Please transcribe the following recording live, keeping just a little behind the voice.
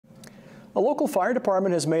A local fire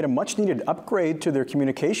department has made a much-needed upgrade to their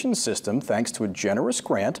communications system thanks to a generous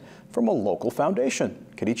grant from a local foundation.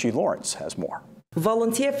 Kadichi Lawrence has more.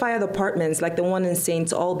 Volunteer fire departments like the one in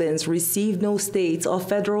St. Albans receive no state or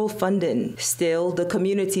federal funding. Still, the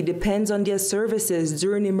community depends on their services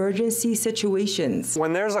during emergency situations.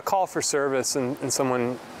 When there's a call for service and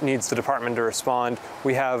someone needs the department to respond,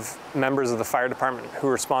 we have members of the fire department who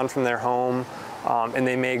respond from their home, and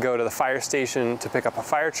they may go to the fire station to pick up a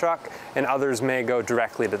fire truck, and others may go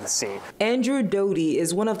directly to the scene. Andrew Doty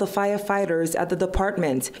is one of the firefighters at the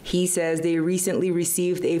department. He says they recently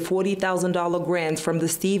received a $40,000 grant from the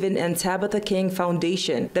Stephen and Tabitha King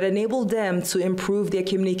Foundation that enabled them to improve their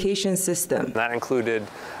communication system. That included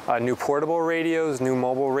new portable radios, new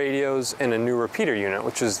mobile radios, and a new repeater unit,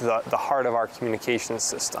 which is the heart of our communications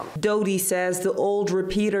system. Doty says the old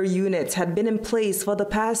repeater units had been in place for the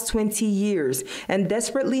past 20 years and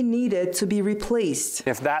desperately needed to be replaced.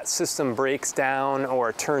 If that system breaks down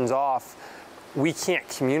or turns off, we can't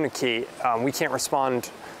communicate, we can't respond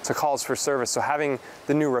to calls for service, so having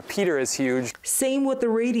the new repeater is huge. Same with the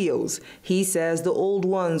radios. He says the old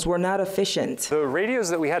ones were not efficient. The radios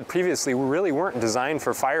that we had previously really weren't designed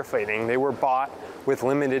for firefighting. They were bought with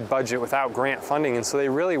limited budget without grant funding, and so they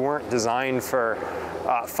really weren't designed for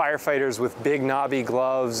firefighters with big knobby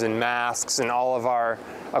gloves and masks and all of our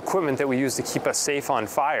equipment that we use to keep us safe on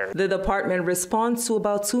fire. The department responds to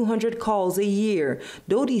about 200 calls a year.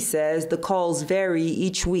 Doty says the calls vary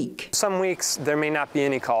each week. Some weeks there may not be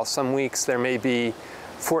any calls. Some weeks there may be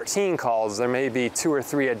 14 calls. There may be 2 or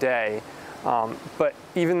 3 a day. But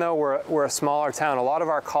even though we're a smaller town, a lot of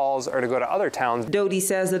our calls are to go to other towns. Doty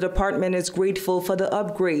says the department is grateful for the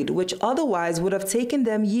upgrade, which otherwise would have taken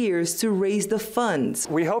them years to raise the funds.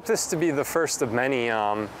 We hope this to be the first of many.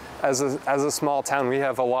 As a small town, we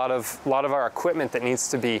have a lot of our equipment that needs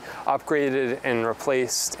to be upgraded and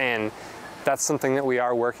replaced, and that's something that we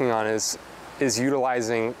are working on is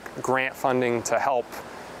utilizing grant funding to help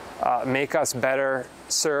make us better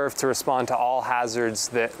served to respond to all hazards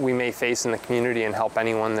that we may face in the community and help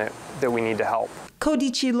anyone that we need to help.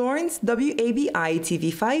 Kadichi Lawrence, WABI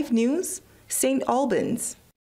TV5 News, St. Albans.